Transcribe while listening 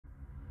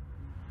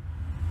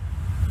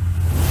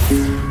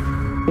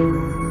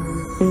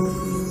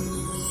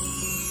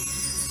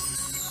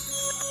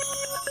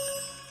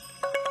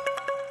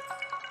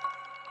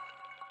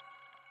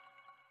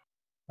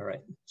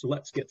So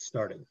let's get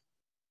started. I'm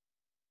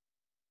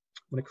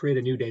going to create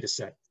a new data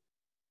set.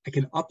 I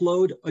can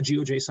upload a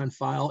GeoJSON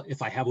file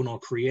if I have one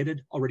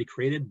already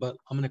created, but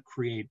I'm going to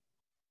create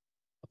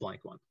a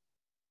blank one.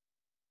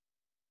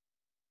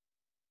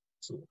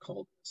 So we'll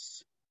call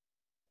this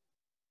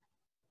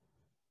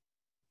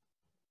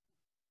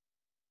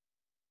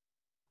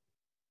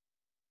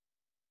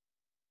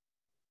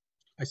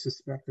I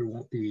suspect there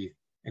won't be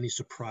any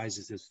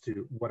surprises as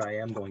to what I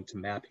am going to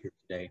map here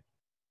today,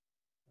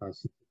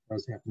 since it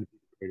does happen to be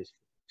the greatest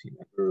team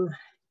ever.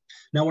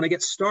 Now, when I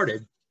get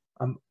started,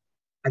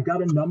 I've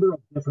got a number of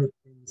different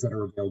things that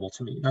are available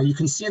to me. Now, you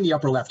can see in the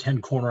upper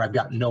left-hand corner, I've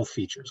got no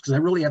features because I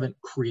really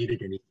haven't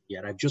created anything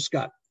yet. I've just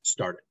got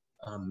started.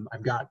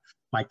 I've got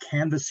my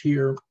canvas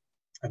here.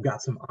 I've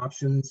got some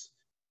options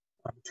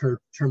in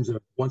terms of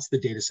once the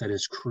data set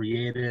is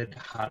created,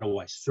 how do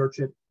I search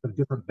it? The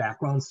different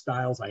background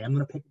styles. I am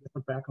going to pick a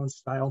different background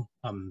style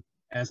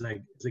as I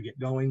get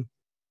going.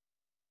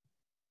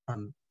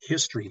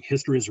 History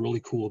is really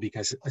cool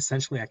because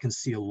essentially I can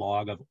see a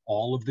log of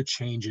all of the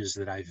changes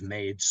that I've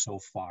made so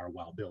far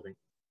while building.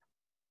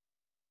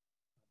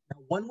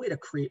 Now, one way to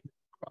create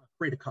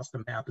a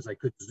custom map is I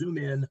could zoom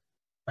in. If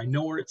I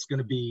know where it's going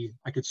to be,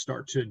 I could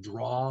start to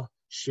draw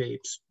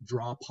shapes,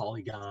 draw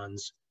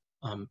polygons,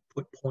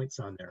 put points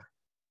on there.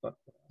 But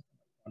what I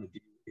want to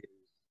do is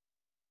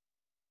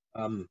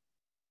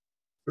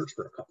search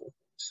for a couple of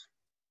things.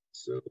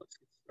 So let's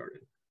get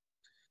started.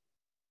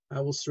 I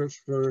will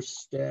search for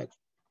Statue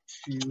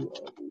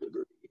of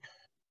Liberty,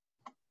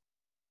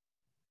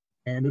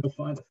 and it'll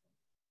find it.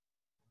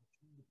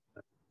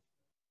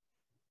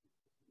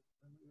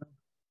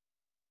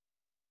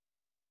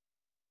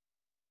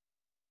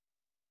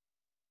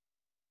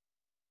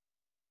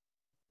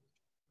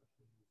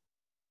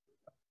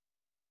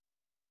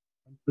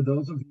 And for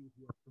those of you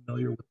who are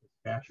familiar with the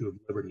Statue of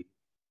Liberty,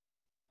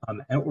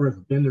 or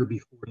have been there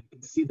before, you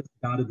can see this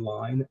dotted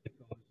line that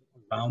goes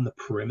around the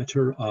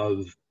perimeter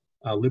of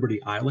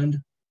Liberty Island.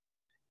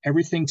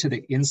 Everything to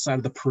the inside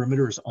of the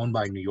perimeter is owned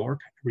by New York.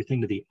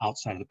 Everything to the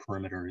outside of the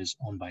perimeter is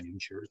owned by New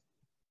Jersey.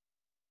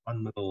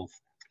 One little.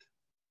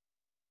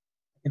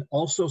 I can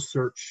also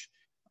search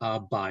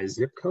by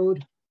zip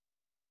code.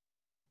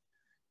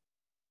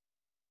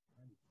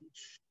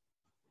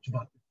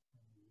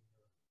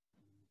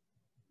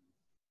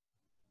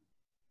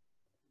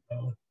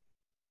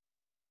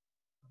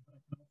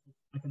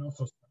 I can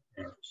also start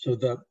there. So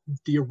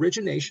the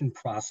origination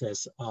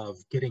process of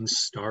getting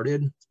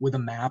started with a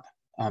map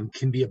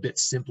can be a bit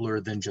simpler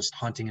than just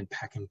hunting and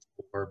pecking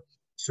for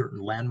certain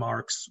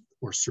landmarks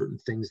or certain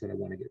things that I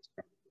want to get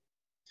started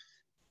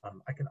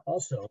with. I can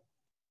also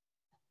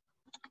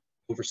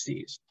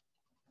overseas.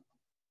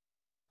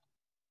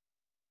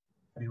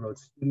 Abbey Road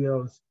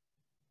Studios.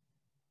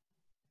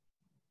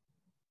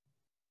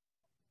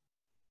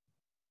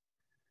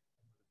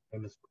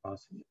 Famous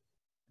crossing.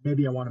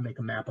 Maybe I want to make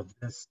a map of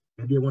this.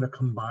 Maybe I want to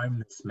combine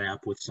this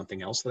map with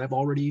something else that I've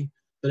already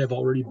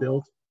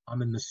built.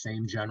 I'm in the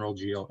same general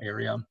geo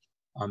area.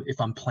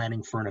 If I'm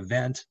planning for an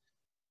event,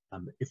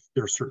 if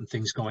there are certain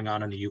things going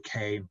on in the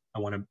UK, I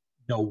want to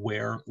know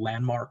where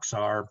landmarks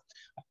are.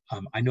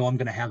 I know I'm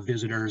going to have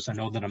visitors. I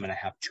know that I'm going to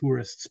have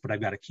tourists, but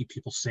I've got to keep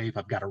people safe.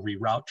 I've got to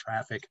reroute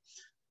traffic.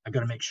 I've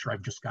got to make sure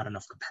I've just got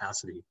enough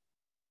capacity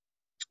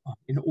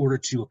in order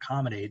to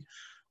accommodate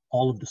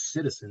all of the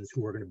citizens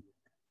who are going to be.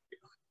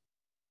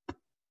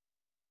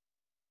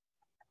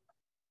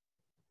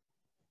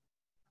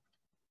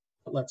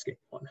 But let's get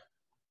going.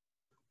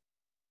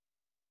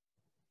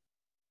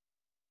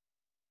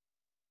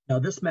 Now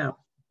this map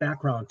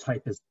background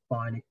type is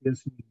fine. It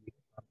gives me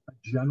a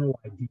general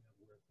idea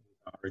of where things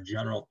are, a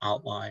general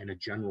outline, a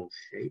general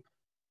shape.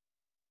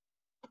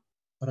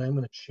 But I'm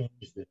going to change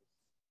this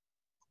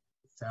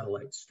to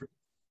satellite street.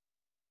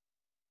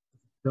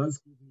 It does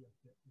give me a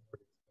bit more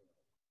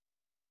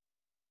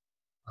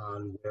detail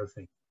on where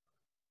things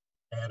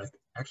are. And I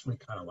actually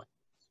kind of like this.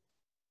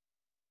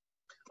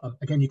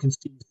 Again, you can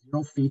see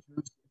 0 features.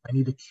 If I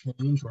need to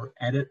change or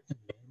edit the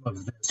name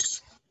of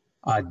this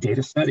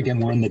data set, again,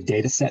 we're in the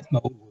data set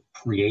mode we're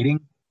creating.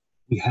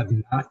 We have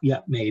not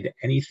yet made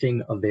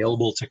anything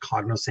available to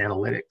Cognos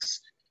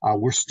Analytics.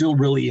 We're still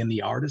really in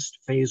the artist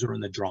phase or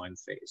in the drawing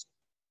phase.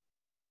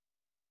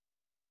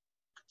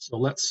 So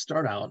let's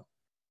start out.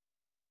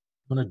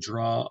 I'm going to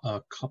draw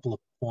a couple of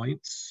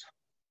points,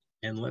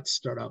 and let's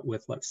start out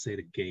with, let's say,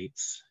 the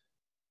gates.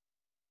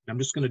 I'm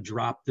just going to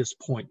drop this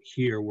point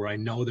here where I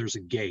know there's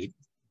a gate.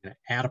 I'm going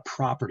to add a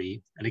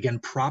property. And again,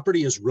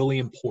 property is really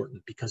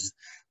important because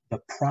the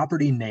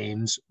property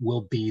names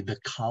will be the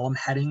column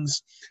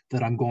headings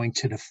that I'm going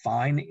to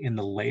define in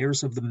the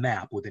layers of the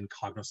map within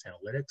Cognos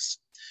Analytics.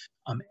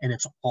 And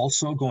it's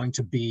also going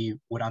to be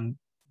what I'm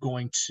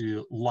going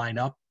to line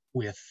up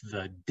with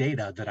the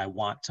data that I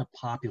want to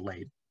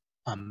populate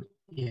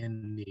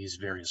in these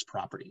various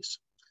properties.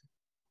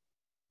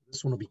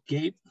 This one will be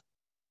gate.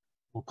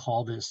 We'll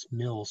call this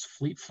Mills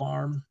Fleet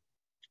Farm.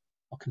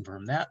 I'll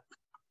confirm that.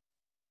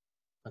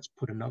 Let's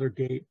put another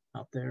gate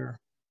out there.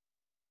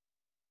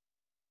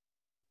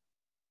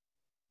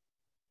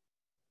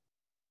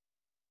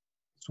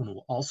 This one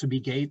will also be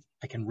gate.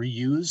 I can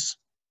reuse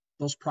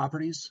those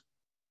properties.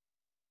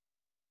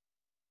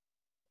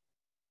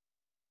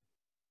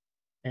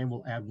 And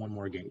we'll add one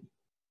more gate.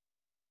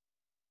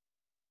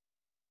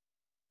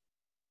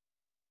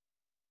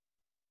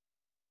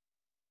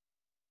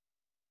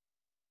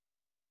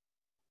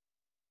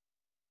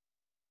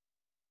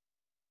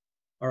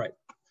 All right.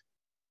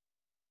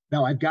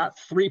 Now I've got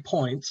 3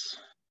 points.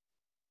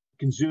 You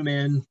can zoom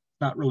in.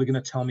 Not really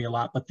going to tell me a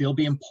lot, but they'll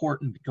be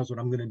important because what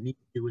I'm going to need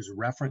to do is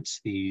reference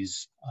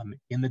these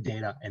in the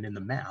data and in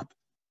the map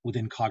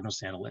within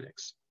Cognos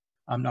Analytics.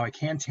 Now I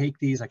can take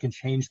these, I can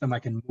change them, I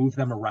can move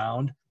them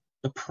around.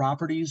 The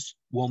properties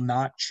will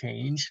not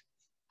change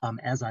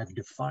as I've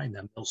defined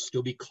them. They'll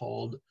still be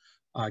called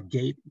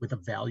gate with a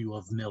value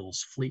of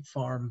Mills Fleet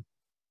Farm.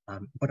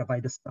 But if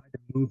I decide to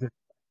move it,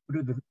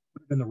 put it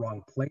in the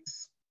wrong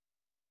place,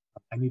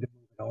 I need to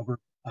move it over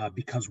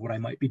because what I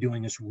might be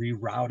doing is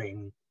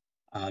rerouting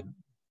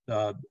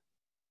the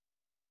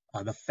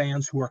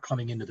fans who are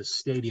coming into the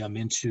stadium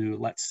into,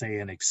 let's say,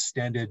 an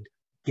extended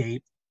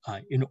gate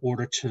in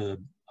order to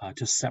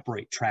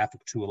separate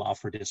traffic to allow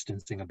for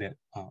distancing a bit,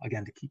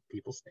 again, to keep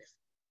people safe.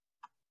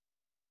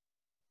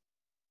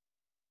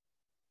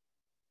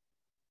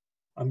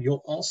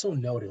 You'll also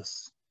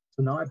notice,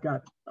 so now I've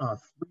got 3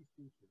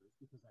 features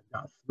because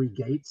I've got 3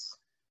 gates.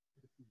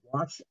 If you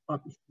watch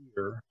up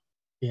here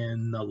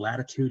in the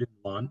latitude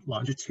and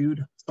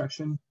longitude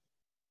section,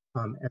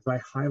 as I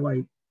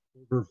highlight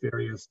over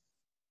various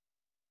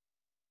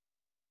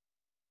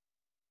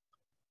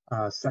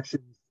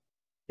sections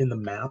in the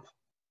map,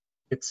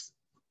 it's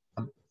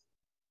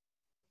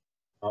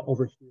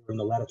over here in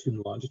the latitude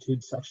and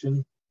longitude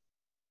section.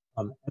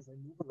 As I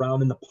move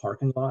around in the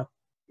parking lot,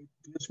 it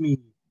gives me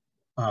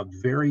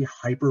very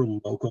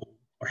hyper-local,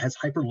 or has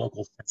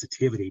hyper-local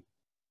sensitivity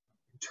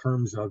in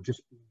terms of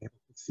just being able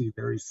to see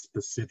very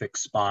specific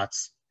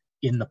spots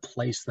in the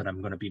place that I'm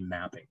going to be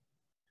mapping,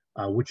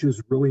 which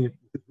is really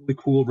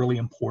cool, really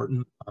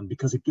important,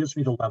 because it gives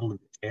me the level of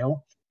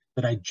detail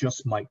that I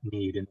just might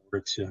need in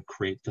order to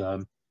create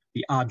the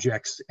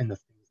objects and the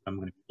things that I'm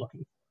going to be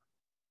looking for.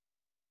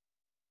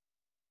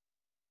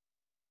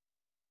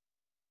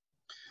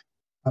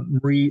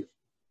 Marie,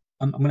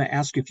 I'm going to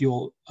ask if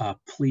you'll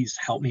please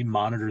help me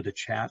monitor the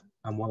chat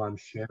while I'm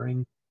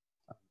sharing,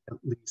 at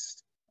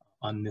least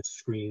on this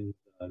screen.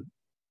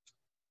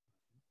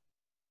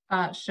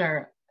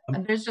 Sure.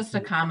 There's just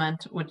a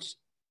comment, which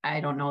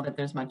I don't know that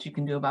there's much you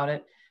can do about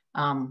it.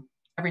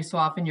 Every so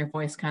often your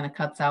voice kind of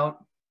cuts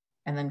out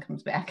and then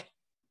comes back.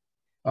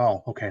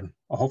 Oh, okay.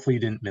 Well, hopefully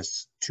you didn't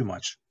miss too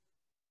much.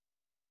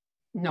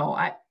 No,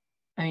 I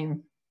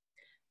mean,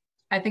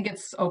 I think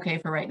it's okay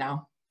for right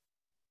now.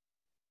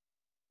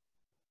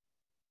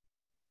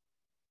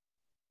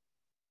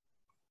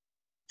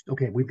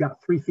 Okay, we've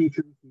got 3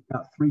 features, we've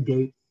got 3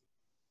 gates,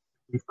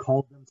 we've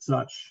called them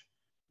such,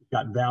 we've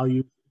got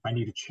values. If I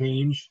need to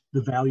change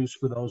the values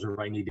for those, or if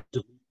I need to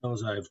delete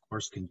those, I of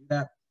course can do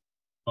that.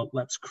 But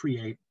let's zoom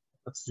in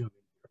here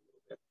a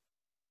little bit.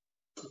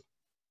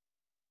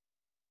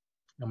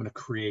 I'm going to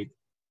create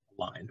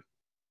a line.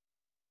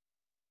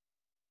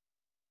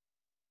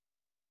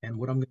 And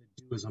what I'm going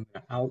to do is I'm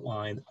going to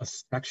outline a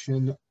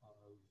section of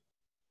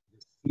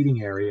the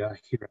seating area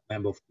here at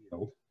Lambeau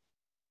Field.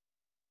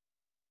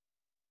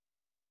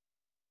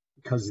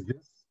 Because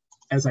this,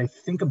 as I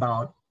think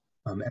about,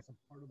 as a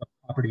part of the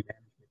property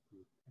management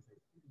group, as I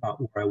think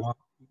about where I want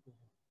people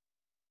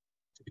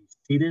to be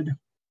seated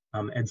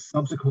and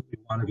subsequently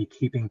want to be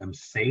keeping them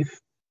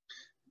safe,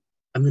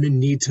 I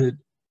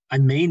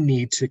may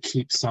need to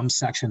keep some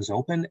sections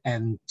open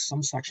and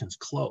some sections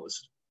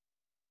closed.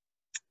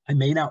 I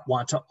may not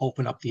want to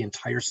open up the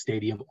entire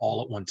stadium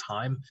all at one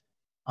time.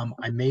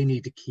 I may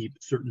need to keep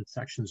certain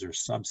sections or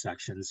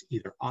subsections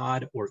either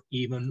odd or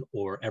even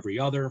or every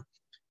other.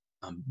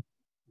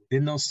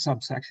 Within those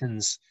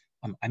subsections,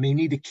 I may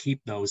need to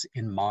keep those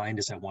in mind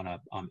as I want to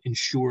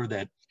ensure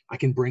that I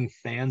can bring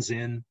fans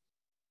in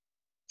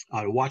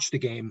to watch the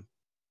game,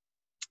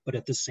 but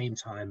at the same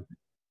time,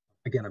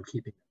 again, I'm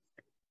keeping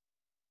them.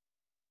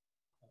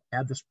 I'll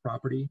add this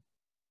property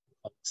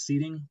called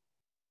seating.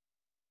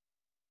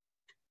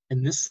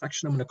 And this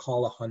section I'm going to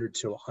call 100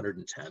 to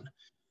 110.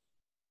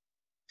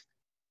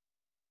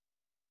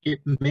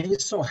 It may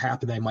so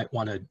happen that I might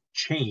want to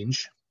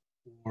change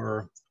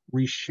or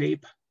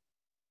reshape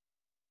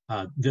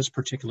this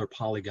particular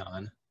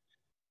polygon,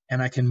 and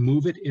I can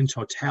move it in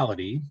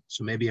totality.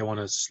 So maybe I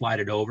want to slide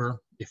it over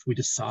if we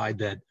decide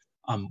that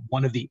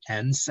one of the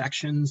end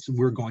sections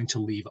we're going to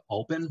leave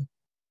open,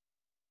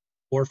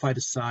 or if I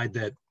decide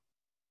that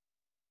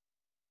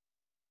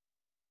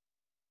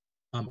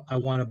I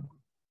want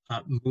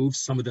to move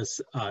some of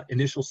this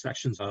initial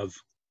sections of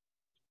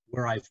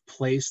where I've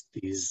placed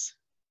these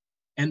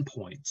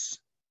endpoints,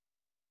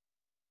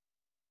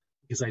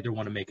 because I either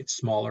want to make it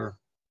smaller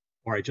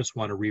or I just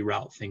want to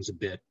reroute things a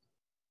bit.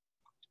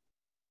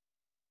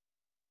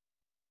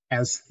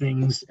 As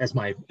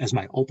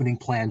my opening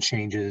plan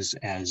changes,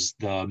 as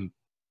the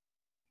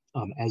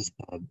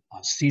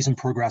season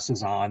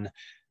progresses on,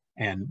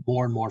 and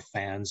more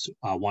fans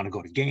want to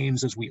go to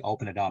games as we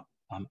open it up.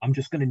 I'm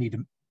just going to need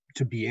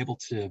to be able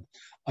to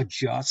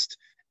adjust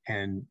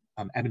and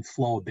ebb and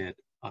flow a bit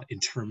in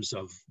terms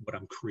of what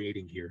I'm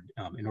creating here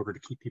in order to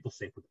keep people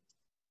safe with it.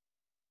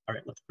 All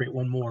right, let's create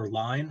one more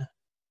line.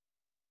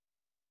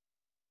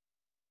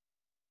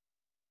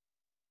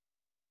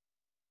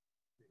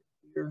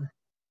 Here.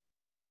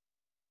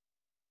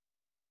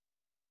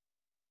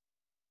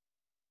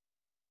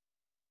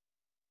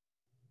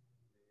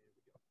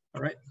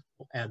 All right,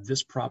 we'll add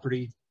this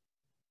property.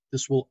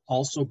 This will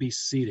also be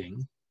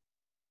seating.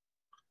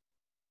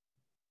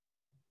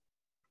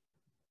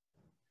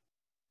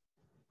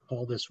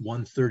 Call this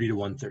 130 to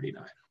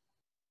 139,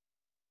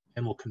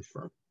 and we'll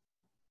confirm.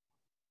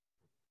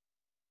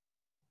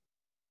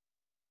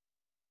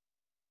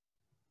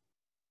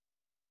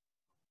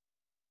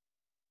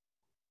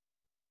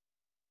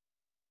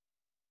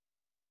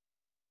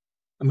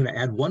 I'm going to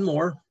add one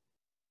more,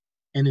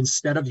 and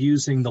instead of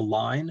using the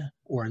line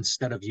or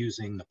instead of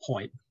using the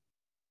point,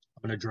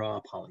 I'm going to draw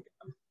a polygon.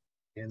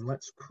 And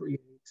let's create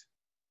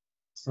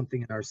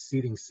something in our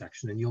seating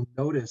section. And you'll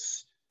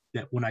notice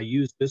that when I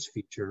use this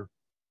feature,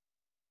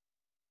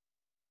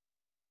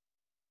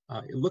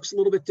 it looks a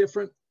little bit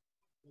different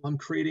while I'm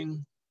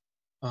creating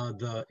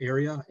the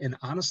area. And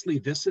honestly,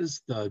 this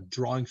is the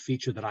drawing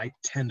feature that I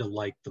tend to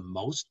like the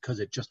most because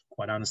it just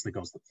quite honestly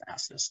goes the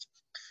fastest.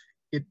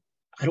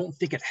 I don't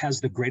think it has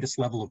the greatest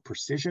level of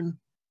precision,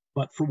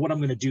 but for what I'm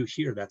going to do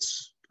here,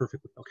 that's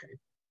perfectly okay.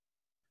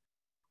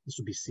 This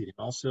will be seating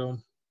also.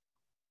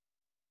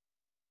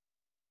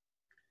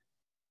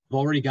 I've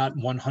already got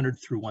 100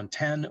 through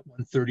 110,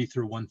 130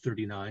 through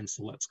 139,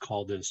 so let's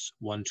call this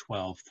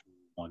 112 through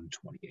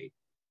 128.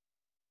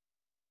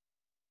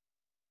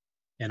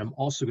 And I'm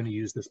also going to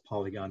use this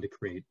polygon to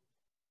create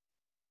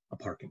a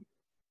parking.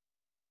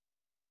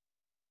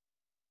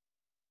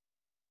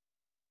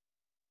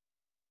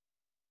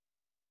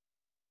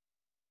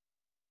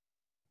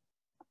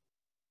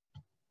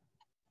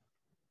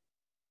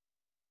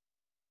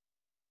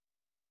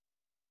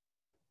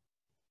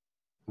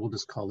 We'll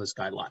just call this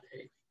guy lot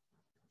A.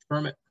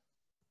 Confirm it.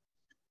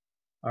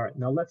 All right,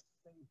 now let's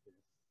save this.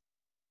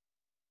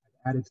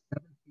 I've added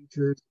 7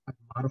 features. I've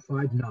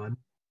modified none.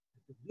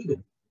 I've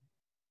deleted.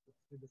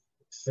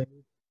 Save.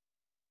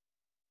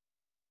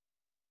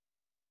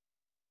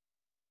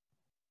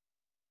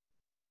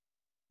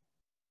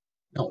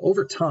 Now,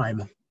 over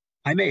time,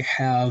 I may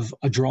have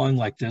a drawing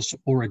like this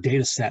or a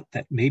data set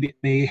that maybe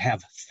may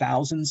have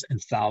thousands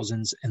and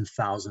thousands and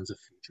thousands of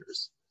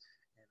features.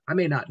 I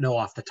may not know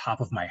off the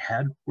top of my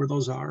head where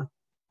those are.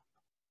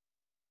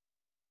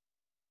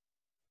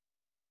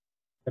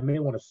 I may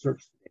want to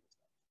search the data set.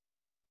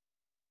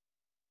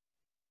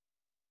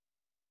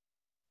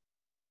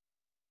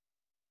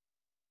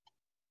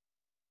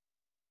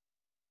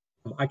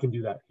 I can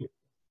do that here.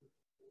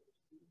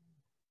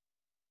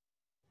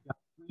 I've got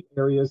 3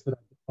 areas that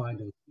I've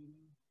defined in seating.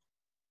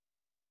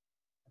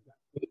 I've got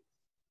 8.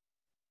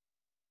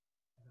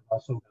 And I've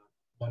also got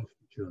 1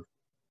 feature.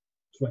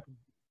 So I can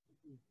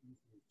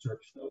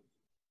search those.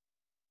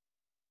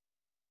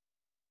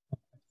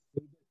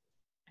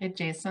 Hey,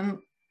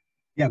 Jason.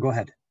 Yeah, go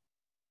ahead.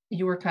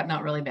 You were cutting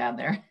out really bad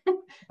there.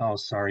 Oh,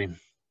 sorry.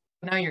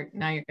 Now you're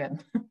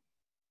good.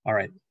 All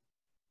right.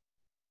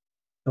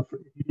 So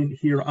if you didn't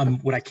hear,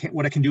 what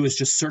I can do is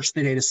just search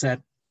the data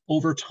set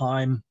over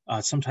time.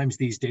 Sometimes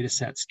these data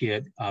sets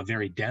get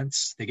very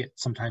dense. They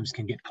sometimes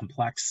can get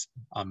complex,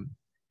 and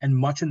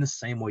much in the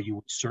same way you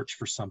would search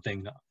for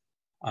something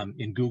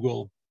in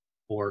Google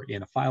or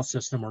in a file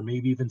system, or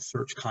maybe even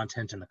search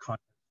content in the content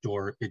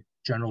store. It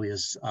generally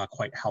is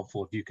quite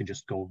helpful if you can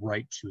just go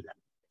right to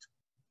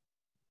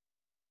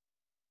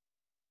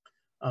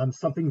that.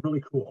 Something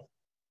really cool.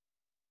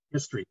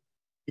 History.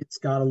 It's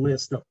got a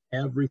list of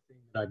everything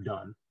that I've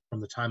done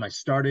from the time I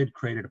started,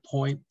 created a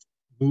point,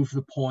 moved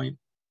the point,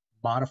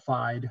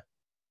 modified.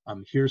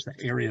 Here's the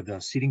area of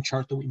the seating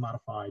chart that we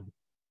modified.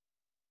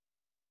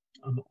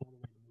 All the way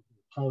to moving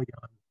the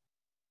polygon.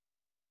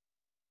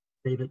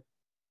 Save it.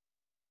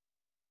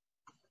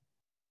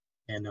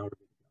 And now we're good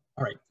to go.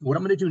 All right, what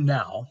I'm going to do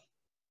now,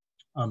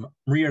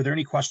 Maria, are there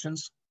any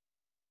questions?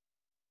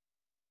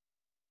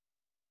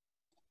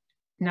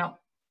 No.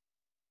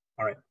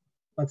 All right,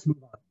 let's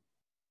move on.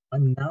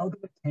 I'm now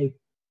going to take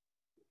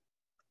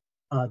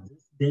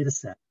this data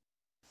set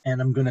and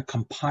I'm going to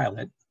compile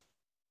it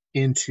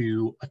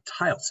into a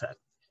tile set.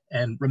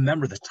 And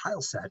remember, the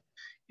tile set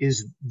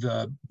is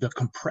the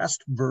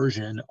compressed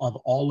version of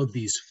all of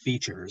these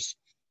features.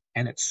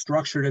 And it's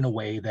structured in a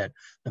way that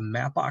the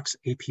Mapbox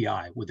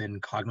API within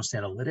Cognos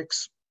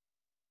Analytics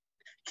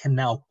can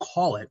now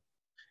call it,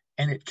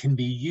 and it can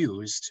be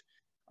used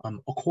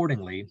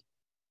accordingly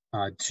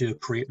to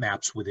create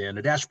maps within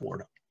a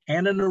dashboard.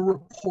 And in a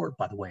report,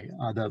 by the way,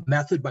 the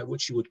method by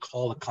which you would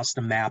call a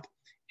custom map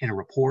in a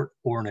report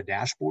or in a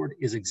dashboard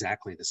is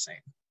exactly the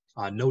same,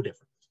 no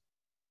difference.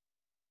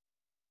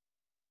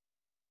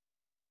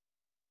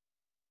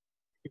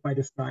 If I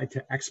decide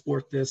to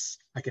export this,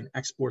 I can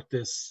export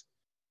this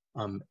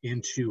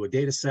into a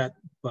data set,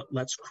 but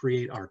let's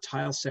create our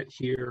tile set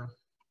here.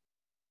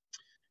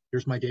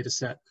 Here's my data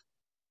set.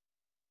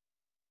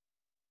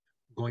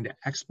 I'm going to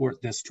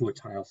export this to a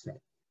tile set.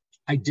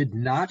 I did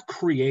not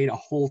create a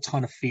whole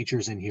ton of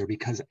features in here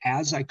because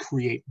as I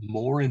create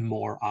more and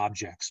more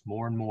objects,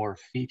 more and more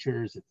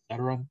features,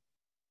 etc.,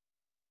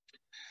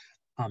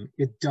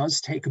 it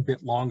does take a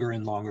bit longer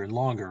and longer and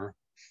longer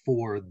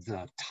for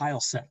the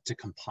tile set to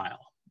compile.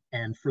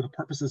 And for the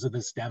purposes of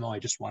this demo, I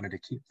just wanted to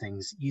keep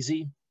things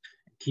easy,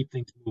 keep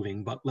things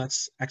moving, but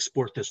let's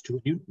export this to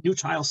a new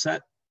tile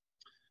set.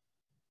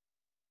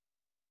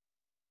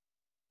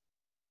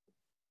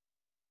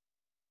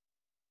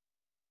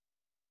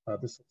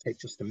 This will take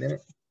just a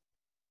minute.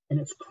 And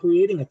it's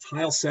creating a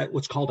tile set,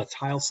 what's called a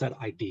tile set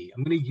ID.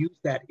 I'm going to use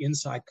that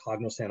inside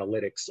Cognos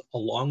Analytics,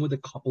 along with a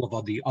couple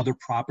of the other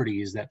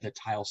properties that the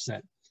tile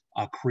set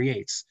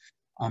creates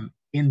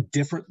in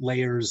different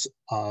layers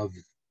of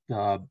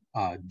the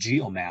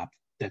geomap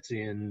that's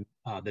in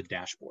the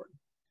dashboard.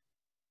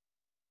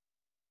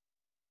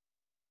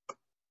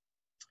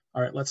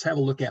 All right, let's have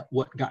a look at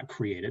what got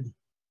created.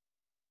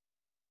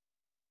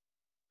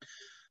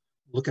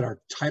 Look at our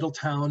title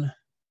town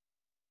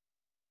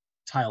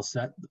tile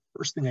set. The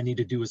first thing I need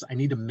to do is I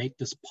need to make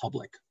this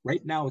public.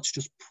 Right now, it's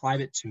just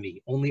private to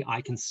me. Only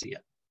I can see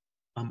it.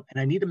 And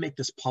I need to make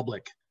this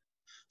public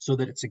so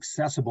that it's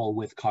accessible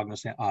with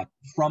Cognos,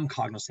 from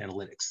Cognos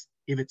Analytics.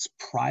 If it's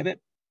private,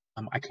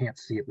 I can't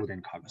see it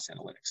within Cognos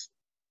Analytics.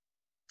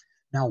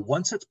 Now,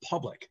 once it's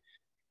public,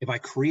 if I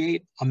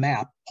create a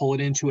map, pull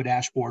it into a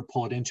dashboard,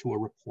 pull it into a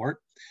report,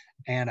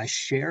 and I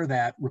share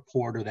that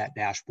report or that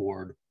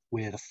dashboard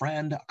with a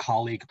friend, a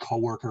colleague, a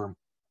coworker,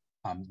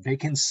 they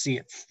can see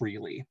it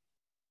freely.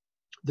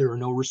 There are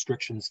no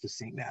restrictions to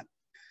seeing that.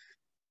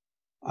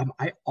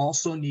 I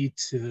also need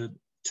to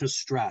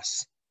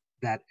stress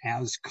that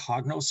as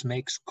Cognos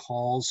makes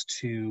calls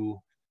to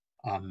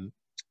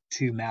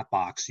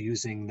Mapbox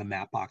using the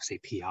Mapbox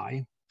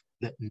API,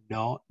 that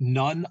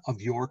none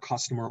of your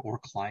customer or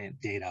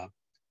client data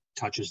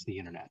touches the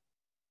internet.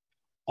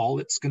 All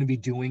it's going to be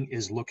doing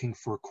is looking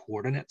for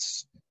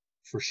coordinates,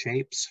 for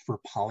shapes, for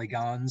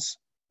polygons,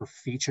 for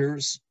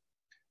features,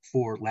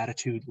 for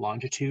latitude,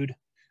 longitude,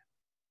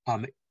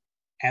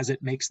 as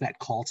it makes that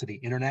call to the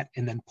internet,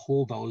 and then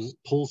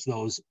pulls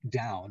those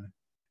down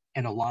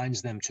and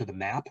aligns them to the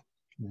map.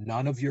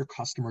 None of your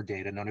customer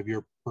data, none of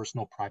your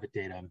personal private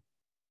data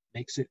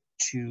makes it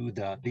to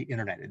the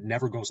internet. It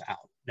never goes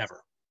out,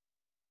 never.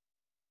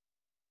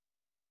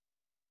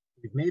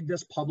 We've made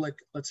this public.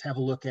 Let's have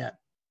a look at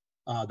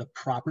the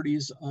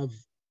properties of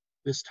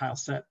this tile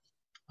set.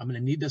 I'm going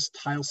to need this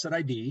tile set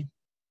ID.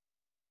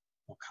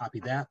 I'll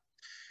copy that.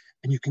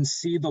 And you can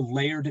see the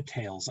layer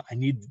details. I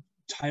need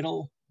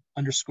title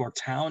 _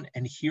 town,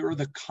 and here are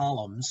the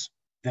columns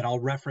that I'll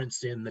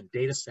reference in the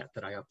data set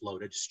that I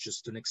uploaded. It's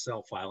just an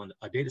Excel file and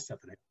a data set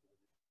that I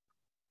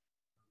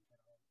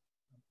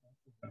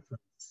uploaded.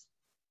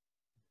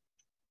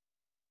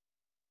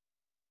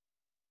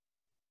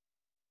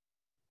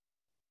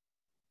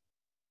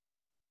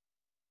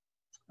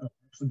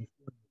 Actually,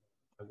 before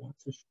I want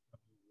to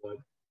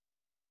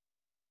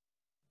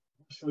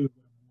show you what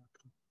a more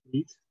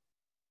complete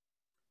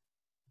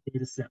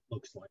data set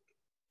looks like.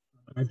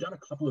 And I've done a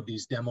couple of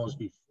these demos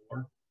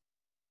before.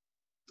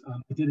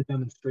 I did a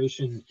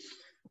demonstration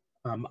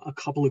a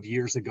couple of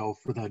years ago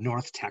for the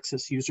North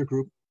Texas user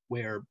group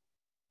where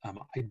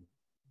I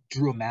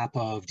drew a map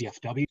of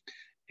DFW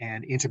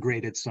and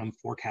integrated some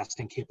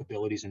forecasting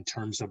capabilities in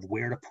terms of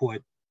where to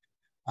put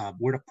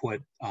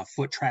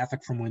foot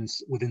traffic from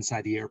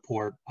inside the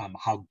airport,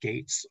 how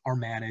gates are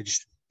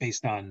managed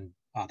based on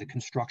the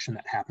construction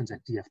that happens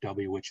at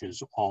DFW, which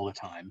is all the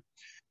time.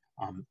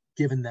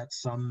 Given that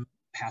some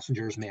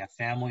passengers may have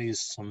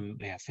families, some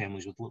may have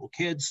families with little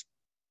kids.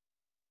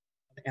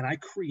 And I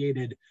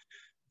created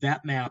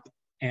that map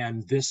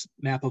and this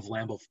map of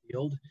Lambeau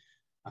Field.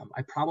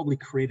 I probably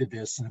created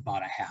this in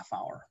about a half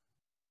hour,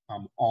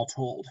 all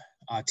told.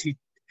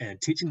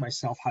 Teaching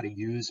myself how to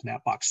use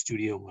Mapbox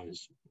Studio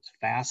was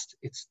fast.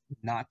 It's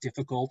not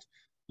difficult.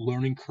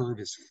 Learning curve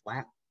is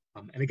flat.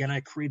 And again,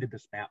 I created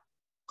this map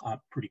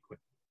pretty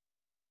quickly.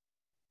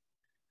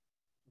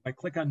 If I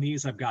click on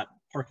these, I've got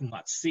parking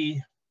lot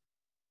C,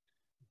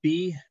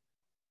 B,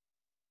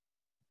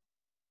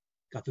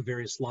 got the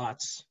various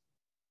lots.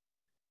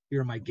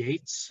 Here are my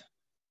gates,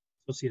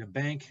 Associated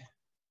Bank,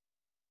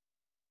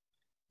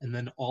 and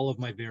then all of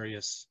my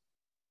various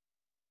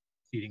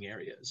seating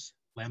areas.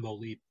 Lambeau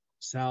Leap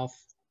South,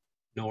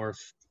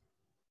 North,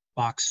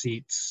 box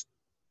seats,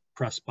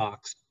 press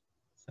box,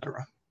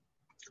 etc.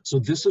 So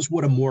this is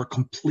what a more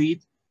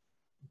complete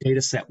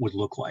data set would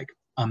look like.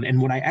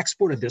 And when I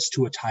exported this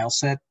to a tile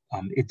set,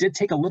 it did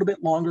take a little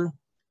bit longer,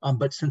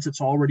 but since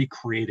it's already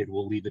created,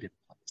 we'll leave it in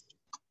place.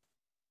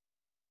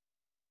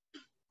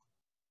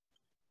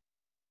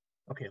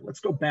 Okay, let's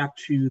go back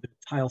to the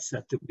tile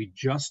set that we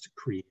just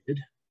created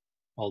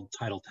called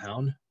Title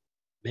Town.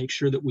 Make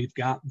sure that we've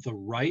got the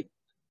right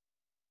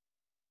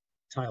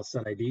tile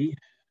set ID.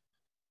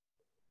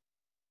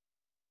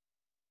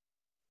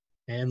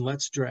 And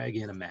let's drag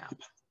in a map.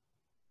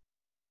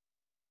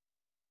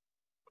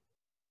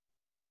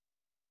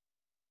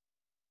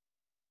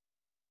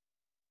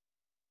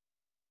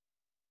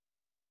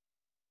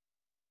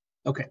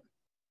 Okay.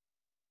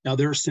 Now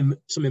there are some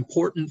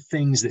important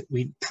things that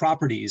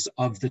properties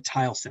of the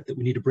tile set that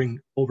we need to bring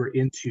over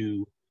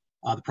into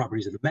the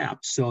properties of the map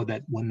so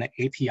that when the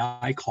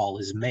API call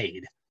is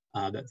made,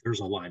 that there's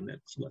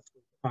alignment. So let's go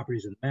to the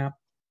properties of the map,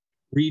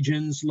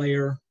 regions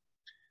layer,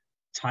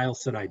 tile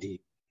set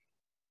ID.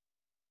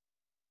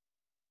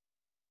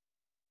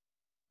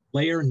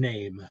 Layer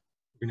name,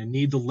 we're gonna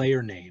need the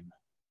layer name.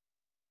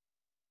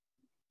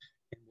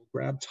 And we'll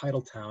grab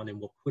title town and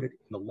we'll put it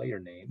in the layer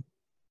name.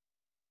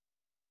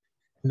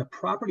 And the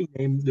property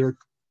name, there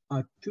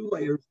are 2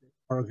 layers that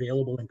are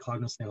available in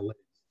Cognos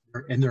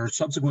Analytics. And there are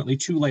subsequently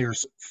 2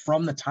 layers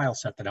from the tile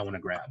set that I want to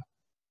grab.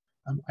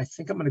 I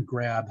think I'm going to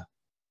grab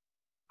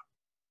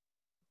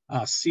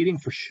seating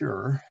for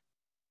sure.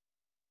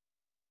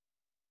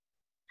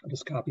 I'll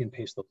just copy and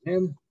paste those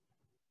in.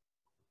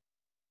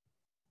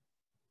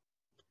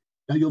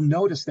 Now you'll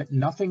notice that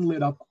nothing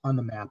lit up on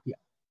the map yet.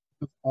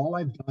 All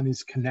I've done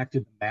is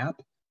connected the map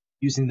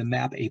using the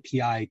map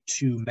API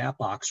to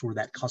Mapbox or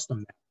that custom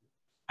map.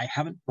 I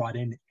haven't brought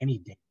in any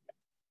data yet.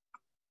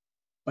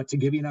 But to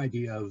give you an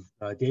idea of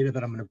data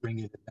that I'm going to bring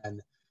in and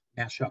then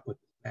mash up with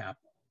the map,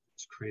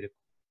 let's create a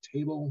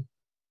table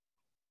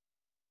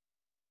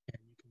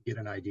and you can get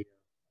an idea of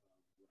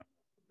what I'm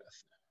working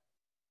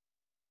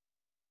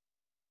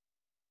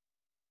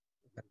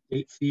with. The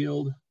date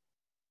field,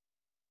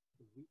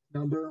 the week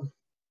number,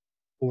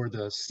 or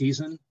the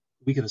season,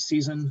 week of the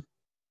season.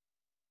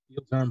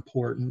 Fields are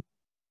important,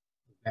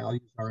 the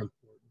values are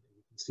important. And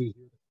you can see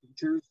here the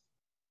features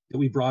that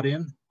we brought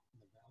in,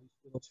 the values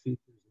for those features,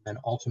 and then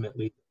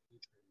ultimately the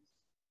features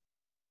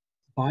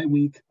by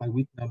week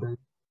number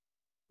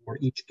for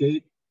each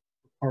gate,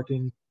 for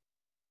parking, and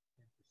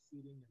for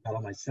seating, and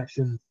all my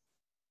sections,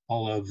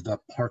 all of the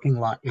parking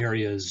lot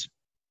areas,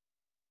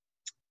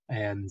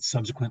 and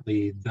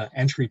subsequently the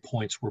entry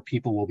points where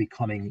people will be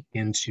coming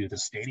into the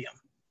stadium.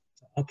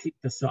 So I'll keep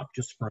this up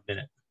just for a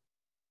minute.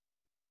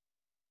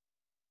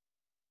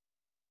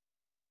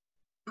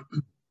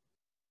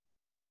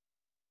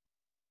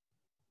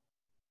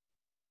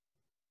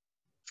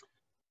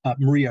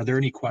 Maria, are there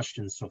any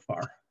questions so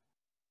far?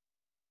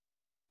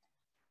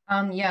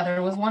 Yeah,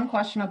 there was one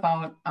question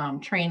about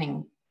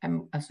training.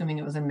 I'm assuming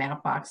it was in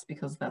Mapbox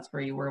because that's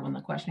where you were when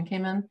the question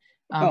came in.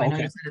 I know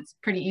you said it's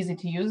pretty easy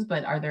to use,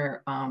 but are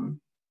there, I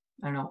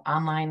don't know,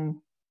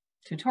 online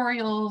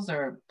tutorials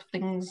or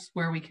things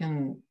where we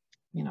can,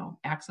 you know,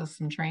 access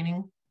some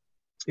training?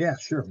 Yeah,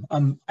 sure.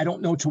 I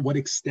don't know to what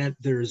extent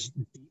there's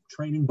deep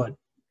training, but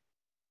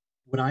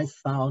what I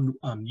found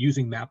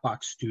using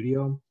Mapbox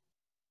Studio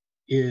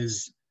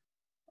is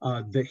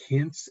the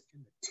hints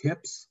and the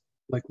tips,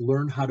 like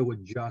learn how to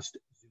adjust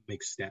zoom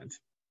extent,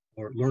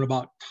 or learn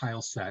about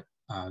tile set,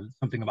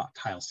 something about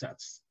tile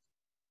sets.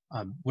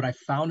 What I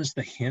found is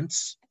the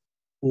hints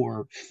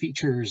or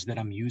features that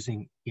I'm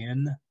using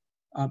in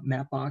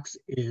Mapbox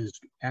is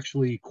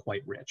actually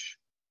quite rich.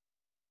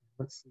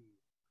 Let's see,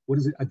 what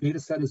is it? A data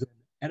set is an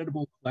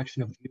editable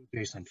collection of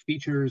GeoJSON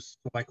features.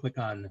 So if I click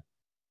on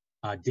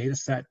data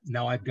set,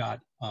 now I've got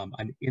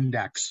an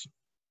index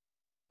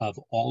of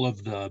all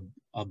of the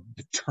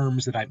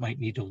terms that I might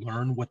need to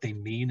learn what they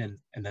mean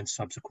and then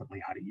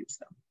subsequently how to use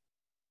them.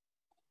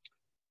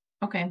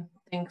 Okay,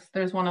 thanks.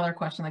 There's one other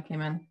question that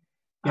came in.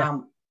 Yeah.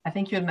 I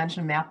think you had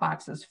mentioned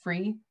Mapbox is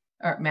free,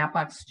 or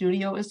Mapbox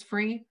Studio is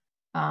free.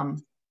 Do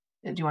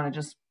you want to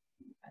just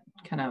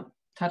kind of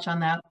touch on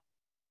that?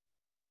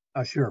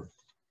 Sure,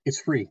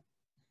 it's free.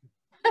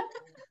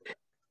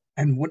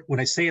 And when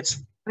I say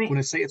it's free,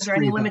 are there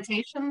any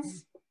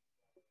limitations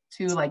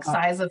to like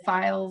size of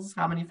files,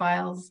 how many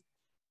files?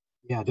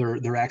 Yeah,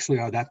 there actually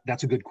are.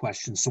 That's a good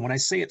question. So when I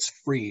say it's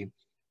free,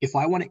 if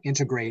I want to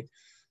integrate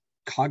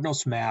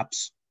Cognos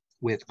Maps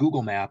with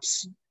Google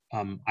Maps,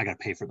 I got to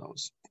pay for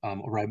those.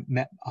 Or I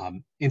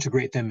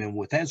integrate them in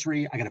with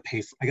Esri, I got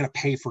to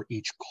pay for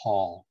each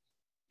call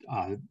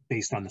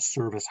based on the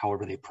service,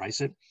 however they price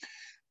it.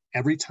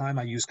 Every time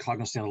I use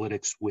Cognos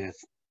Analytics with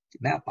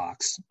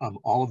Mapbox,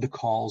 all of the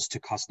calls to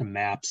custom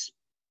maps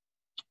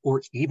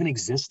or even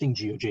existing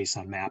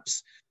GeoJSON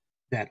maps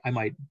that I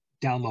might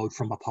download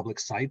from a public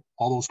site,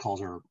 all those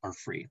calls are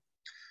free.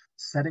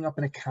 Setting up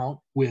an account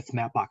with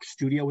Mapbox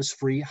Studio is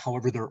free.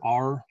 However, there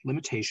are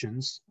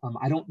limitations.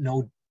 I don't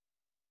know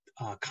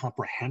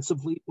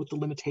comprehensively what the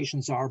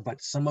limitations are,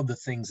 but some of the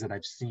things that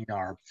I've seen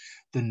are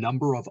the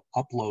number of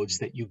uploads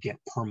that you get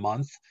per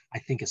month, I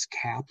think is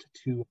capped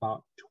to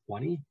about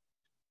 20.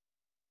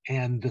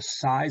 And the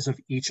size of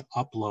each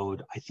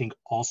upload, I think,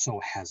 also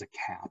has a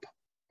cap.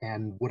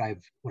 And what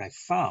I've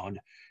found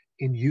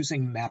in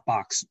using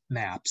Mapbox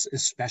Maps,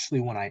 especially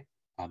when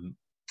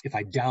if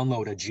I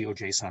download a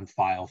GeoJSON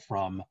file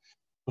from,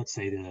 let's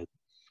say,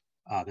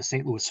 the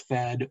St. Louis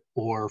Fed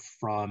or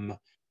from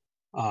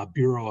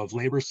Bureau of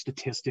Labor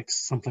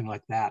Statistics, something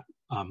like that,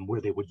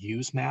 where they would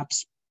use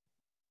maps,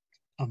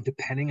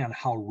 depending on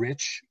how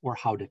rich or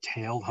how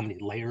detailed, how many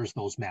layers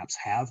those maps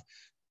have,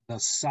 the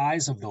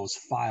size of those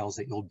files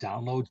that you'll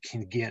download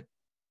can get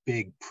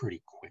big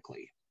pretty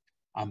quickly.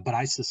 But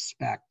I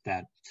suspect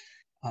that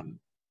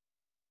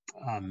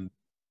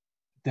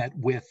that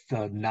with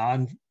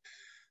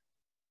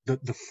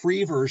the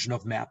free version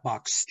of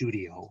Mapbox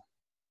Studio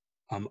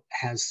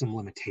has some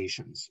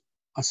limitations.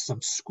 A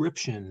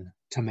subscription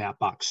to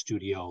Mapbox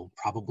Studio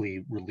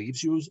probably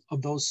relieves you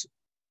of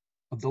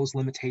those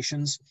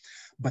limitations,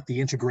 but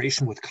the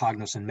integration with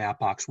Cognos and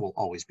Mapbox will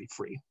always be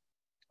free.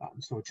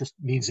 So it just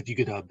means if you're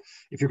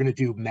going to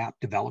do map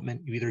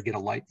development, you either get a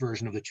light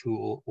version of the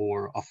tool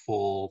or a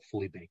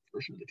fully baked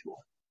version of the tool.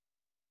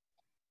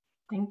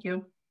 Thank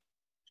you.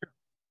 Sure.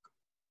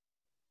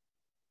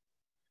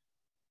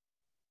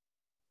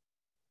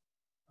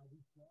 We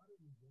brought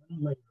in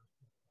one layer,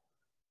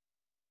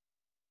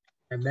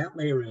 and that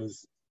layer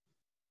is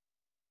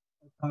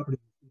a property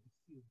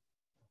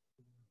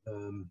for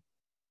the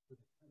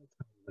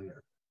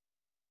layer.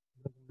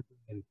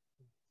 And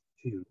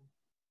two.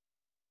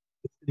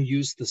 It's going to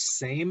use the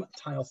same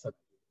tile set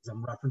as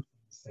I'm referencing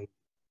the same.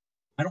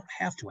 I don't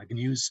have to. I can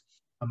use,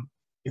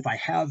 if I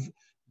have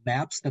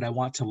maps that I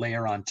want to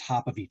layer on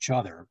top of each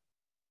other.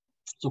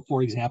 So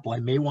for example, I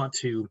may want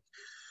to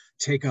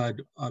take a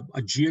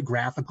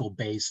geographical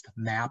based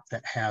map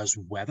that has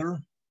weather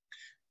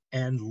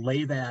and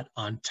lay that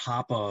on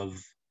top of,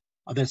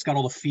 that's got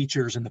all the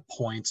features and the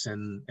points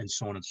and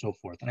so on and so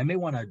forth. And I may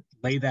want to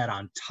lay that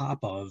on top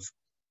of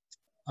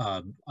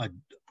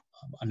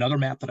another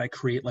map that I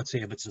create. Let's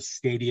say if it's a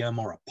stadium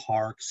or a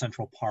park,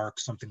 Central Park,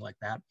 something like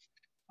that.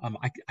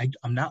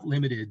 I'm not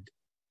limited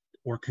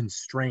or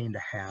constrained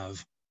to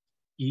have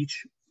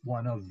each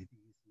one of these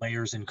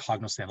layers in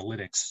Cognos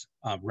Analytics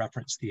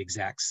reference the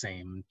exact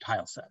same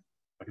tile set.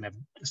 I can have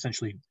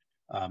essentially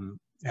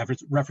have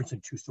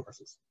referencing two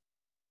sources.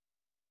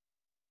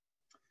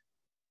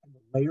 And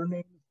the layer name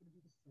is going to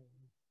be the same.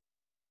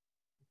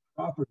 The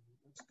property,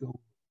 let's go.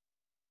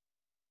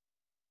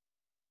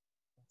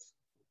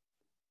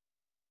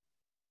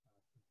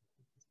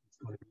 It's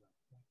going to be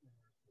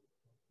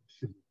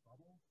should be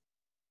bubble.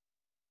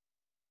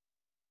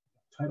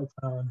 Title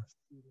town.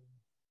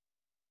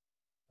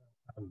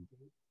 I'm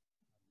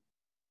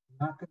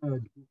not going to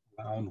goof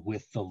around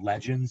with the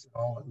legends at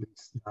all, at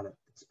least not at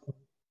this point.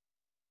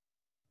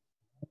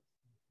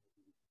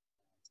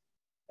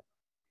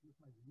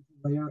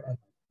 Layer and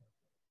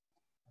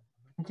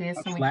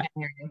Jason, we can't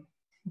hear you.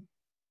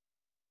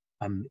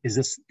 Is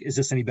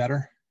this any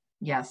better?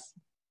 Yes.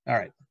 All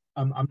right.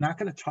 I'm not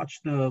going to touch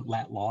the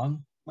lat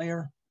long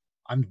layer.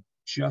 I'm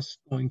just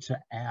going to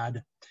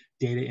add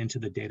data into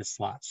the data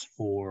slots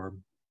for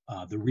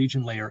the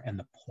region layer and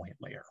the point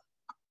layer.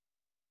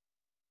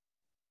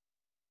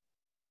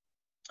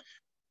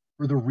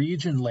 For the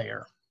region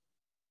layer,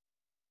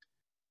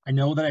 I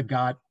know that I've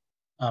got,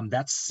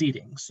 that's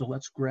seating. So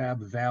let's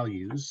grab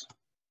values.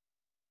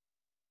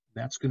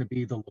 That's going to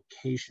be the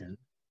location.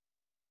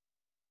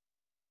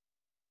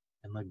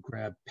 And let's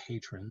grab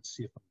patrons,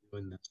 see if I'm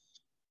doing this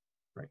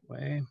the right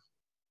way.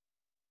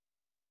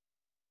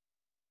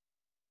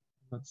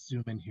 Let's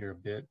zoom in here a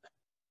bit.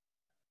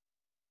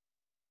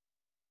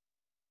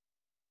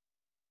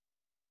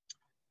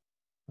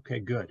 Okay,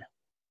 good.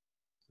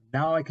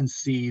 Now I can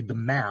see the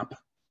map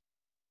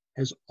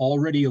has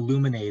already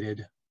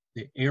illuminated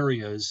the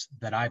areas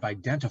that I've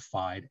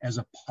identified as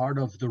a part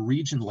of the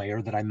region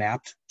layer that I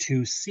mapped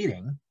to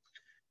seating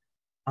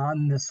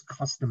on this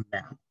custom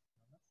map.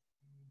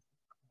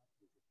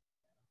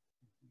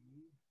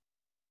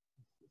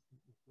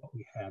 What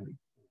we had before.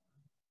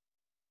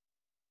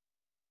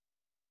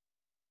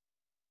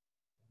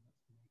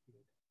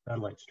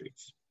 Satellite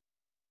streets.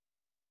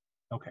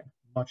 Okay,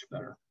 much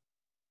better.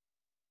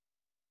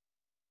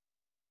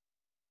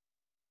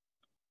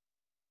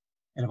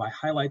 And if I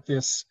highlight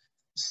this,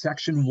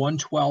 section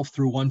 112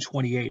 through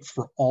 128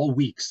 for all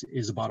weeks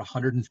is about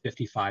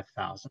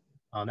 155,000.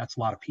 That's a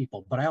lot of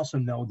people, but I also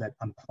know that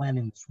I'm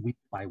planning this week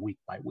by week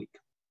by week.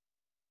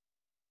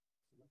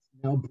 Let's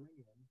now bring in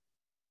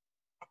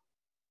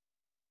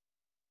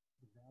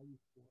the value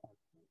for our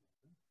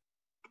program.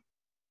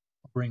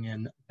 I'll bring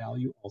in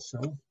value also.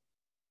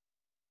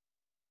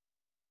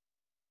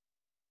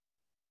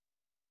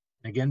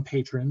 And again,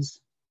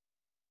 patrons.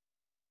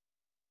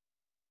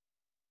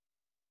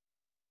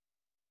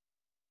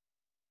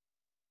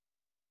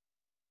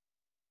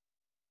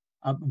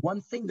 One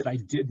thing that I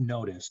did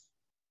notice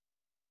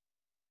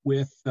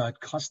with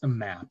custom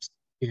maps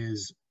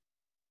is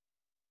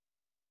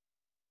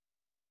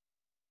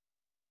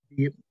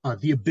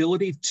the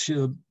ability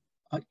to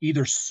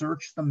either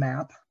search the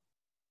map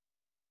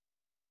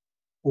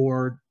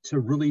or to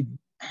really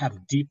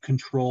have deep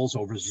controls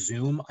over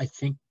zoom, I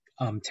think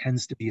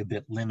tends to be a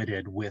bit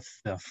limited with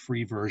the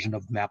free version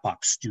of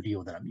Mapbox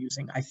Studio that I'm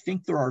using. I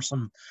think there are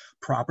some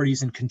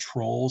properties and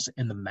controls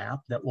in the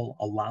map that will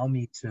allow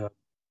me to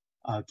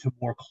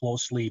more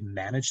closely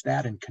manage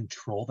that and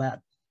control that.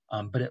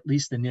 But at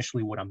least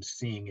initially what I'm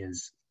seeing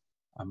is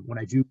when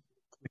I do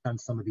click on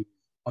some of the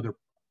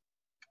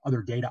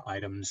other data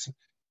items,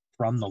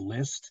 from the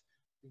list,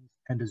 things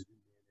tend to zoom in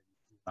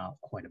and zoom out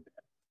quite a bit.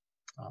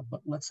 But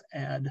let's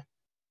add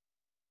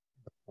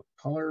the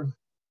color.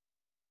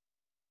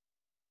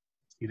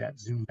 See that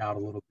zoomed out a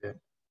little bit.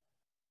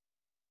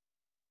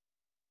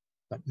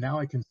 But now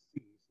I can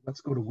see,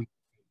 let's go to week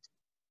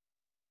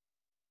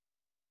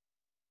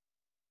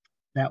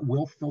 8. That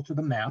will filter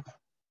the map.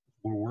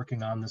 We're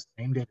working on the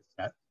same data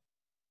set.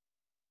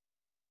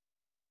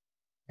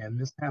 And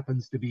this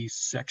happens to be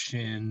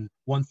section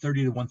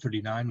 130 to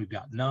 139. We've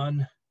got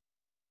none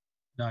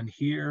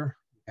here.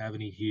 We have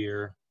any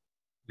here.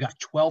 We've got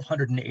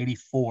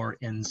 1,284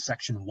 in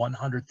section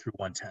 100 through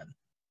 110.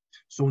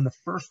 So in the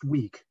first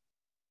week,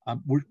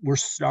 we're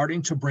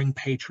starting to bring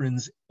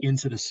patrons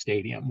into the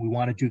stadium. We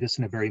want to do this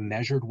in a very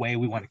measured way.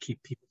 We want to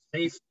keep people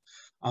safe,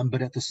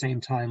 but at the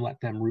same time,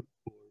 let them root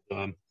for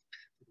the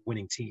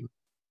winning team.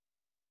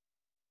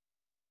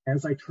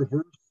 As I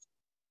traverse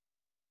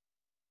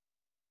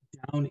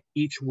down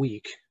each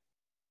week,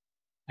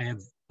 I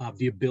have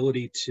the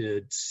ability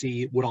to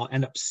see what I'll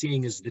end up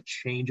seeing is the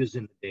changes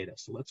in the data.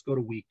 So let's go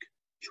to week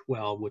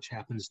 12, which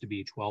happens to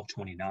be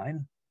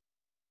 1229.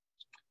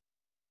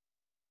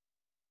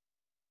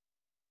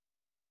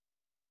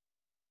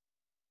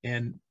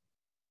 And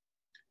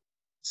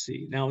let's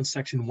see, now in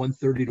section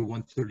 130 to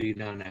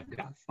 139, I've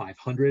got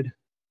 500.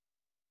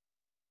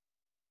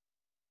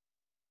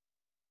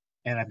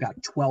 And I've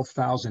got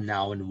 12,000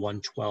 now in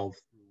 112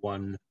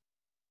 through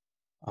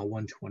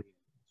 120.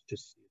 Let's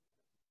just see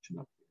if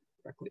I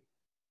correctly.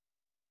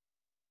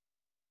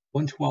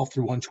 112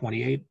 through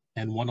 128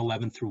 and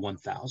 111 through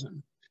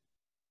 1,000.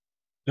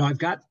 Now I've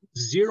got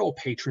 0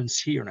 patrons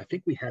here, and I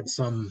think we had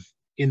some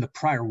in the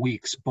prior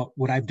weeks, but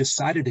what I've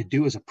decided to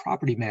do as a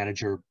property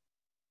manager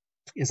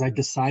is I've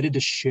decided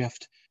to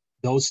shift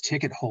those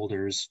ticket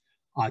holders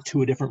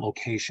to a different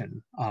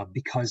location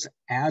because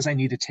as I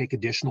need to take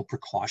additional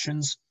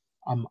precautions,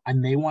 I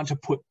may want to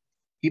put,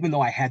 even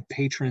though I had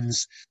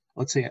patrons,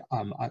 let's say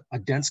a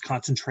dense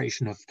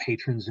concentration of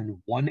patrons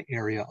in one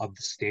area of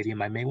the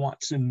stadium, I may want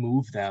to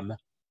move them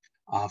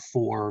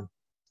for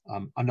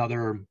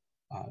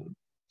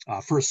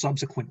for a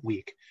subsequent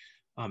week.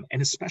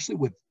 And especially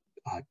with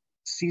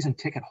season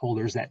ticket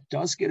holders, that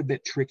does get a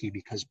bit tricky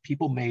because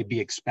people may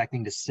be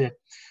expecting to sit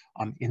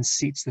in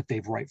seats that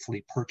they've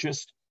rightfully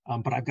purchased,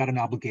 but I've got an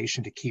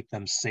obligation to keep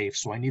them safe.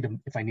 So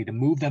if I need to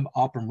move them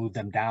up or move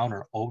them down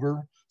or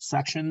over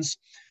sections,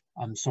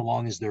 so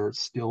long as they're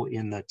still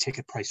in the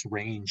ticket price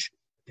range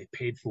they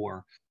paid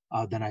for,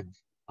 then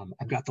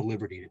I've got the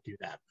liberty to do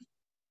that.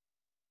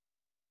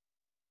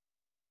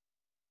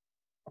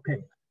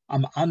 Okay,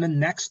 on the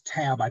next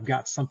tab, I've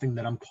got something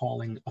that I'm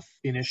calling a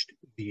finished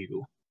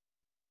view.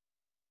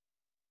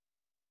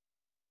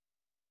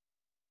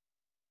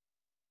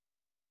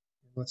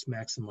 Let's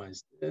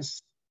maximize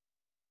this.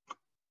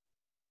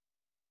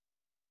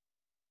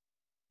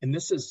 And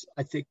this is,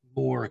 I think,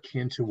 more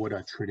akin to what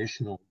a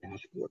traditional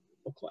dashboard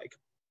would look like.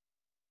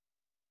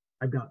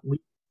 I've got 11,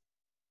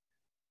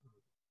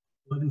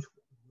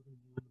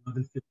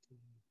 15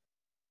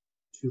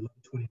 to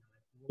 11:29,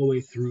 all the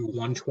way through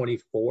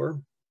 124,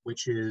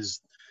 which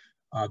is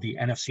the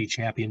NFC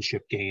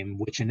Championship game,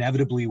 which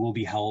inevitably will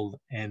be held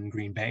in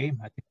Green Bay.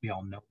 I think we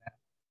all know that.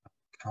 I'm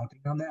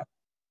counting on that.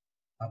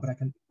 But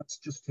let's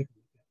just take a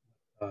look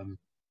at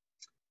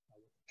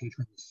what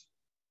patrons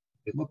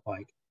it look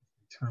like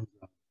in terms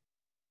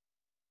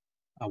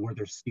of where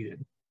they're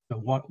seated. So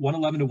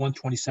 111 to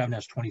 127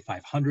 has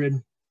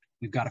 2,500.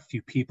 We've got a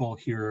few people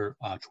here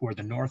toward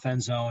the north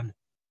end zone.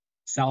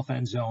 South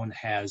end zone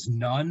has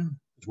none,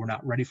 because we're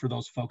not ready for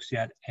those folks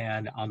yet.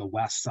 And on the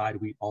west side,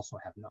 we also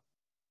have none.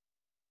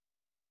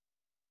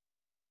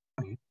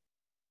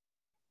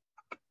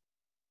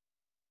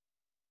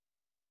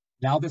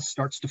 Now this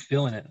starts to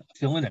fill in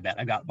a bit.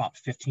 I got about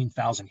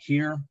 15,000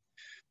 here.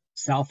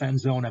 South end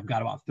zone, I've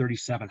got about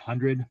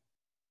 3,700,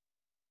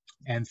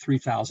 and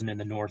 3,000 in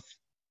the north,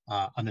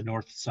 on the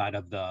north side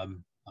of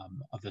the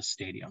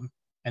stadium.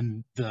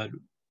 And the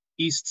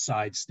east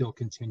side still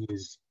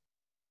continues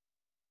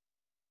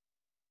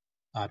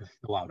to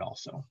fill out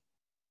also.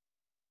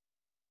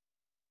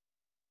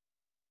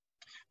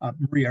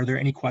 Marie, are there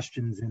any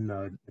questions in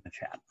the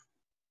chat?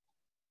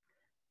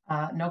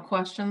 No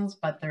questions,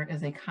 but there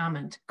is a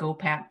comment. Go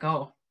Pack,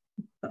 go.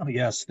 Oh,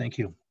 yes, thank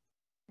you.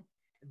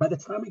 By the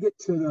time we get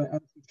to the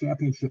NFC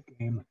Championship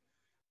game,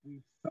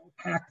 we've so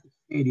packed the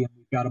stadium.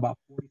 We've got about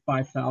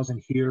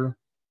 45,000 here,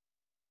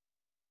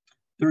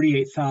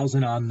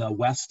 38,000 on the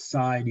west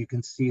side. You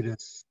can see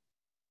this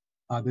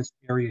this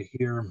area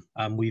here.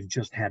 We've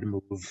just had to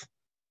move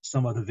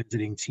some of the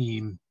visiting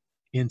team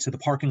into the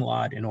parking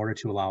lot in order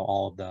to allow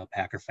all of the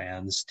Packer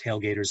fans,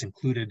 tailgaters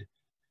included.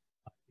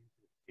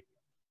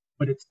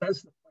 But it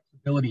says the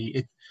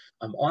flexibility.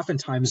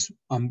 Oftentimes,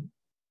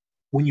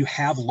 when you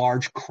have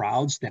large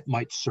crowds that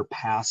might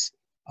surpass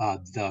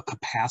the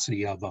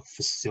capacity of a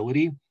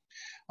facility,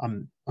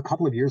 a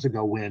couple of years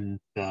ago when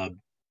the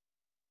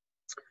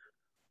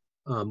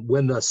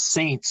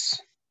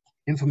Saints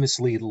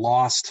infamously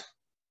lost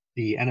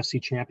the NFC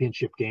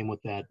Championship game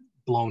with that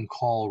blown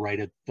call right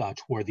at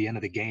toward the end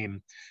of the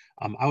game.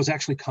 I was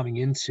actually coming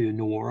into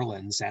New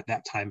Orleans at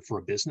that time for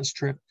a business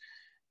trip,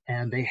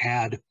 and they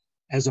had,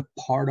 as a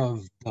part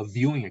of the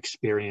viewing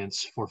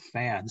experience for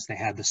fans, they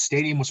had the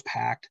stadium was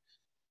packed.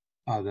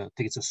 I think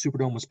it's a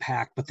Superdome was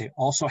packed, but they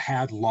also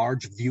had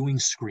large viewing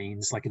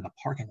screens like in the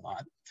parking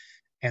lot.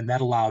 And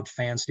that allowed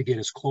fans to get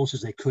as close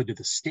as they could to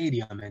the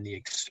stadium and the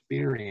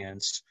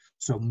experience.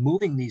 So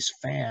moving these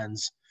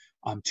fans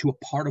to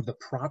a part of the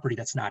property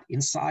that's not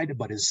inside,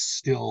 but is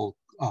still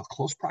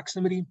close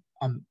proximity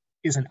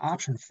is an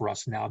option for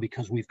us now,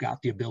 because we've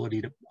got the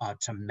ability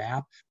to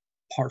map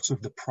parts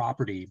of the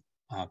property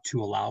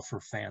to allow for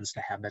fans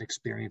to have that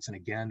experience. And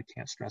again,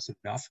 can't stress it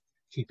enough,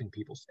 keeping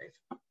people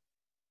safe.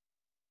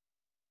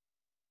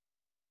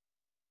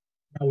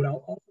 Now, what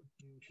I'll also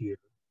do here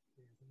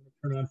is I'm going to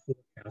turn on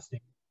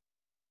forecasting.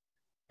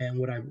 And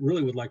what I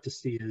really would like to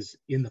see is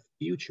in the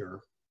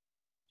future,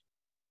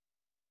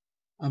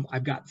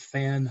 I've got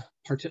fan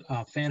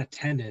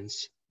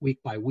attendance week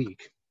by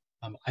week.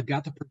 I've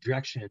got the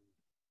projection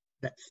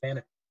that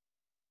fan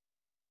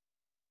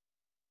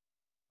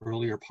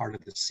earlier part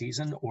of the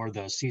season, or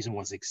the season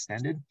was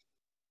extended.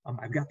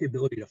 I've got the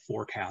ability to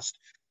forecast.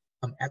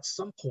 At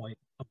some point,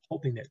 I'm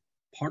hoping that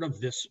part of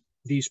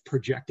these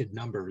projected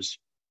numbers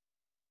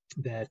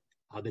that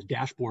the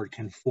dashboard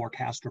can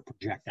forecast or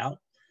project out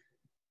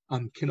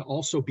can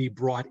also be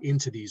brought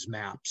into these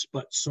maps.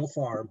 But so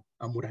far,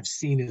 what I've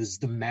seen is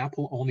the map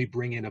will only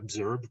bring in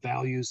observed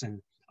values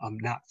and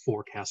not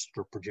forecast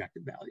or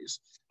projected values.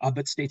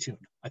 But stay tuned.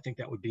 I think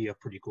that would be a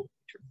pretty cool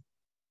feature.